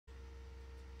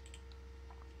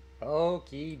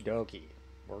Okie dokie.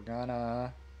 We're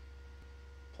gonna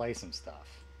play some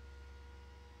stuff.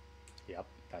 Yep,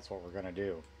 that's what we're gonna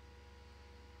do.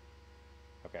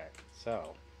 Okay,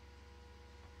 so.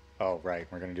 Oh, right,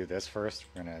 we're gonna do this first.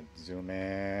 We're gonna zoom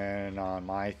in on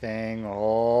my thing.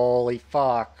 Holy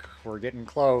fuck, we're getting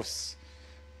close.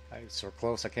 It's so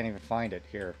close I can't even find it.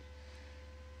 Here.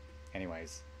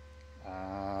 Anyways,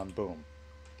 boom.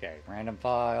 Okay, random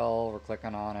file. We're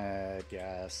clicking on it.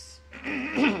 Yes.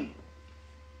 We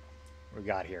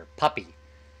got here puppy.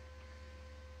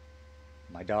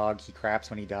 My dog, he craps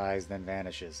when he dies, then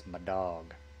vanishes. My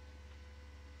dog.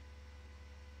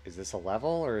 Is this a level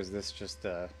or is this just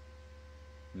a...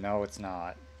 No, it's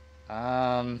not.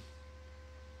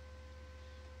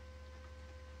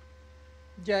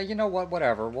 Yeah, you know what?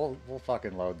 Whatever. We'll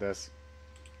fucking load this.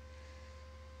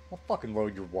 We'll fucking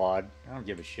load your wad. I don't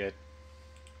give a shit.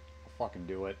 I'll fucking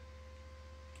do it.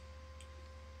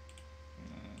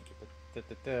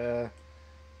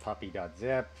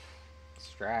 Puppy.zip.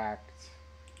 Extract.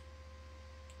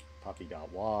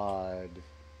 Puppy.wad.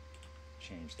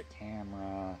 Change the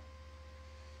camera.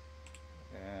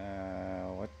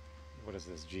 What is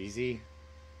this? Jeezy?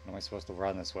 What am I supposed to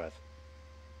run this with?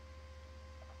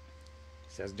 It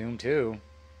says Doom 2.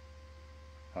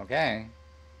 Okay.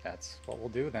 That's what we'll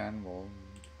do then. We'll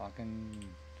fucking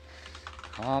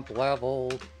comp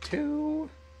level 2.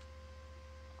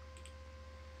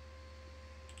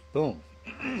 Boom.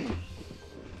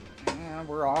 And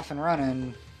we're off and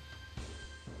running.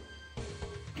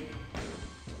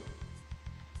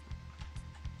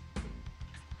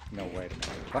 No, wait a minute.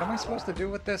 What am I supposed to do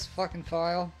with this fucking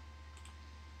file?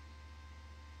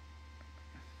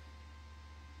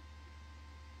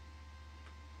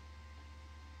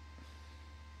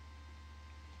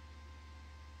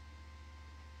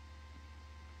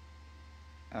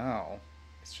 Oh,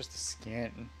 it's just a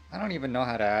skin. I don't even know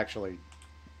how to actually...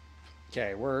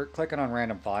 Okay, we're clicking on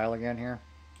random file again here.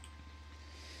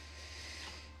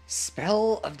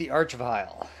 Spell of the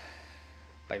Archvile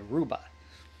by Ruba.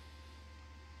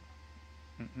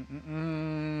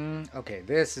 Okay,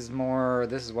 this is more...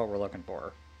 This is what we're looking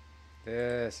for.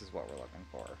 This is what we're looking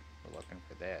for. We're looking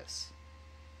for this.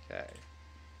 Okay.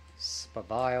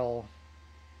 Spavile.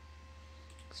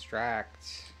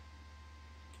 Extract.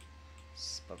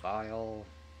 Spavile.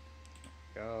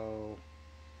 Go.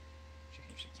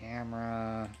 Change the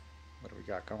camera. What do we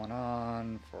got going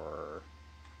on for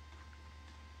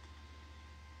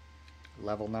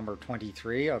level number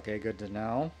 23? Okay, good to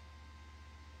know.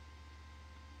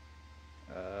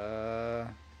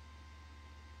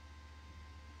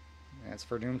 That's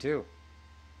for Doom 2.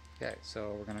 Okay,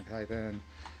 so we're gonna type in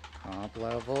comp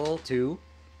level 2.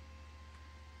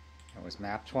 It was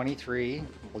map 23.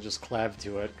 We'll just clev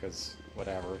to it, because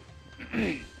whatever.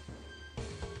 Id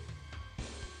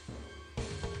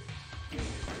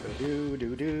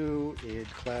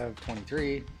clev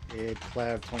 23. Id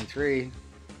clev 23.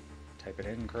 Type it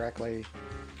in correctly.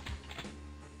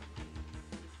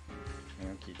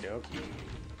 Okie dokie.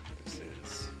 This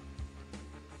is...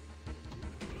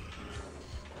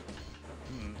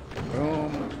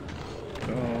 Boom.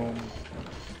 Boom.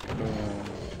 Boom.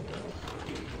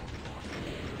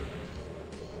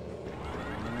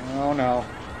 Oh no.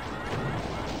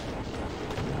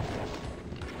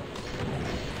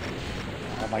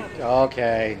 Oh my...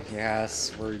 Okay.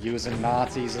 Yes, we're using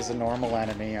Nazis as a normal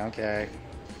enemy. Okay.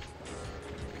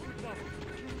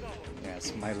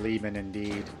 Yes, my Lieben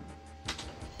indeed.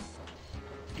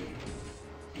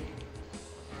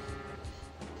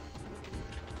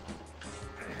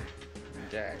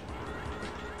 Okay.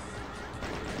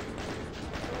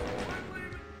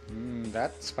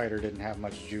 That spider didn't have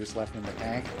much juice left in the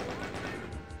tank.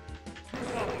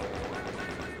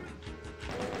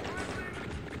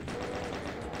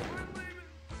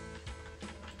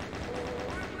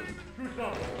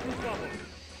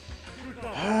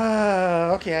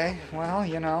 Okay, well,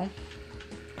 you know.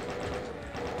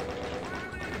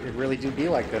 It really do be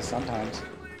like this sometimes.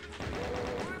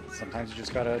 Sometimes you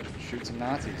just gotta shoot some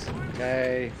Nazis.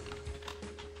 Okay.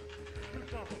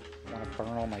 I wanna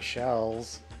burn all my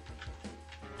shells.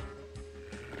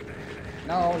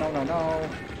 No, no, no, no.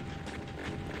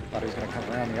 Thought he was gonna come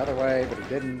around the other way, but he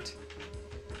didn't.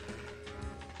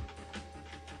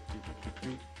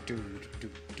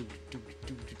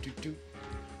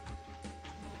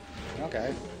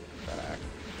 Okay.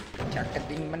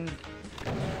 Cacademon.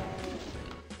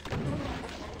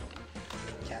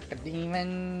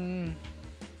 Cacademon.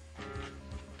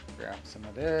 Grab some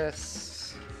of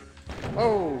this.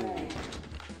 Oh!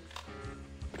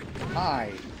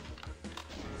 Hi!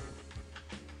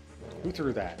 Who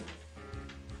threw that?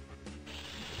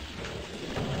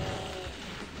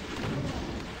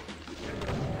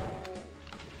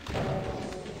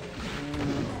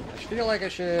 feel like I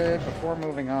should, before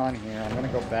moving on here, I'm going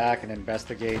to go back and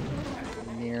investigate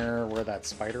near where that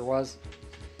spider was.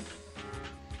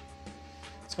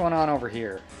 What's going on over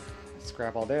here? Let's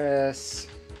grab all this.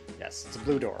 Yes, it's a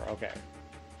blue door. Okay.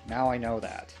 Now I know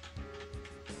that.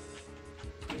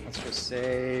 Let's just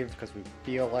save, because we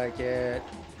feel like it.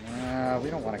 We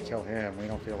don't want to kill him. We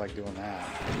don't feel like doing that.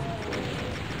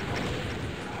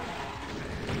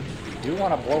 We do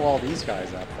want to blow all these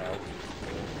guys up, though.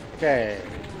 Okay.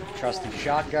 Trusty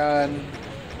shotgun.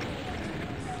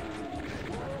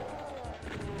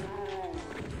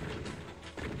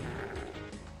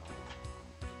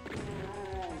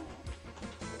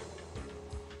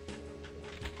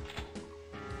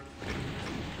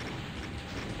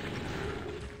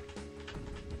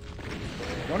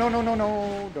 No, no, no, no,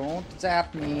 no. Don't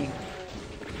zap me.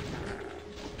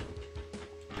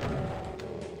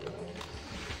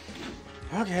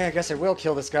 Okay, I guess I will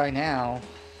kill this guy now.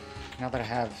 Now that I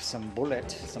have some bullet,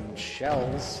 some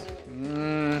shells.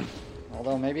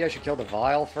 Although maybe I should kill the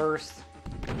vial first.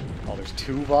 Oh, there's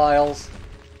 2 vials.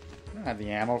 I don't have the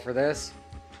ammo for this.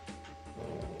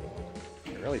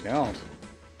 I really don't.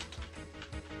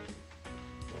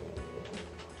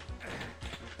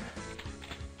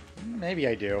 Maybe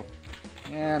I do.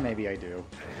 Yeah, maybe I do.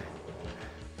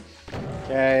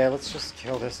 Okay, let's just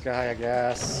kill this guy, I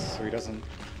guess, so he doesn't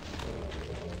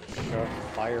shove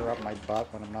fire up my butt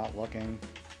when I'm not looking.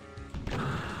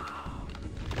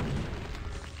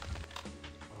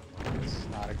 It's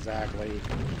not exactly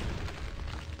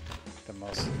the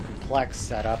most complex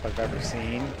setup I've ever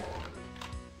seen.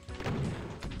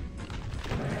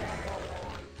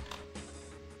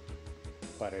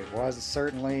 But it was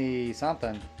certainly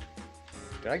something.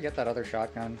 Did I get that other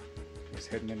shotgun? It was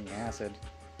hidden in the acid.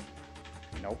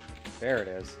 Nope. There it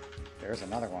is. There's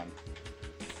another one.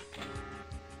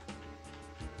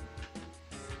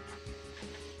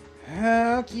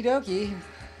 Okie dokie.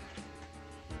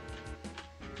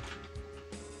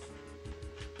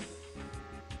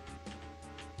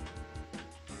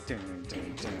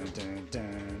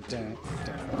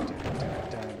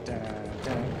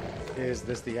 Is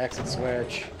this the exit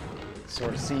switch?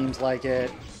 Sort of seems like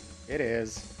it. It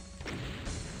is.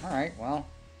 Alright, well.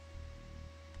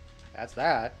 That's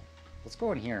that. Let's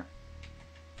go in here.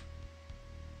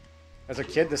 As a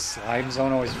kid, the slime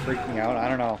zone always freaked me out. I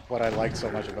don't know what I liked so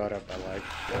much about it, but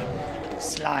like...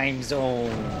 Slime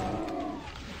zone!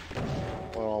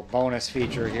 Little bonus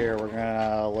feature here. We're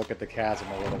gonna look at the chasm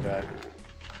a little bit.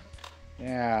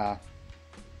 Yeah.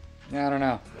 Yeah, I don't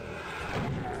know.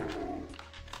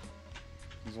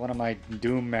 It's one of my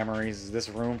Doom memories, is this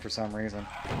room for some reason.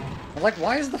 I'm like,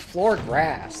 why is the floor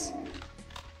grass?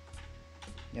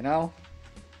 You know?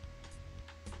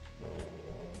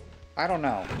 I don't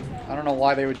know. I don't know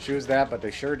why they would choose that, but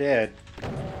they sure did.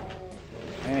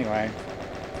 Anyway,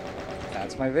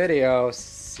 that's my video.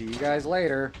 See you guys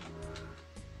later.